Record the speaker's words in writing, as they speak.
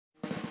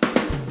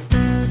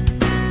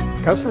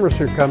Customers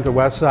should come to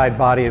Westside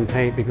Body and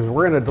Paint because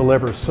we're going to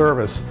deliver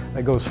service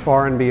that goes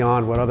far and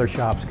beyond what other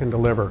shops can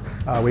deliver.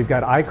 We've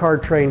got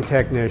I-card trained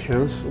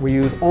technicians. We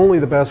use only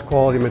the best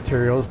quality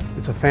materials.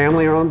 It's a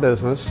family-owned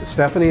business.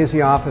 Stephanie is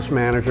the office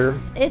manager.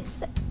 It's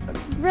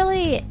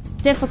really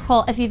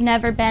difficult if you've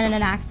never been in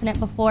an accident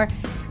before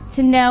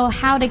to know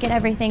how to get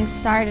everything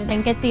started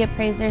and get the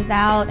appraisers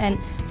out and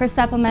for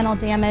supplemental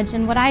damage,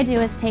 and what I do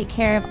is take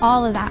care of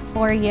all of that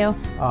for you.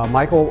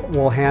 Michael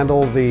will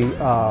handle the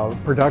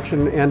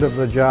production end of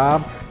the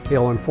job.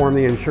 He'll inform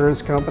the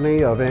insurance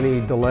company of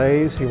any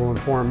delays. He will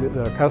inform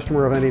the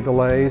customer of any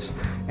delays,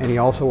 and he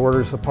also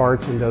orders the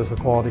parts and does the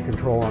quality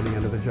control on the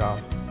end of the job.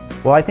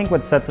 Well, I think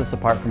what sets us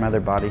apart from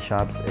other body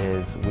shops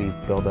is we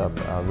build up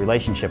a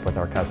relationship with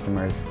our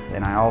customers,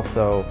 and I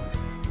also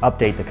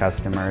update the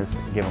customers,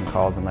 give them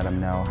calls and let them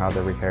know how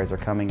the repairs are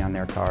coming on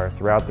their car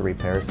throughout the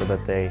repair so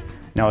that they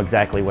know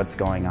exactly what's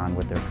going on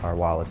with their car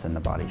while it's in the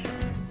body shop.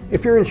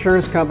 If your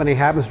insurance company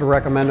happens to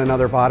recommend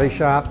another body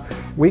shop,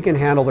 we can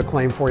handle the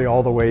claim for you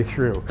all the way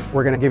through.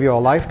 We're going to give you a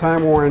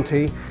lifetime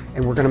warranty,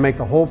 and we're going to make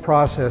the whole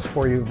process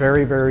for you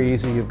very, very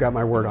easy. You've got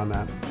my word on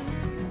that.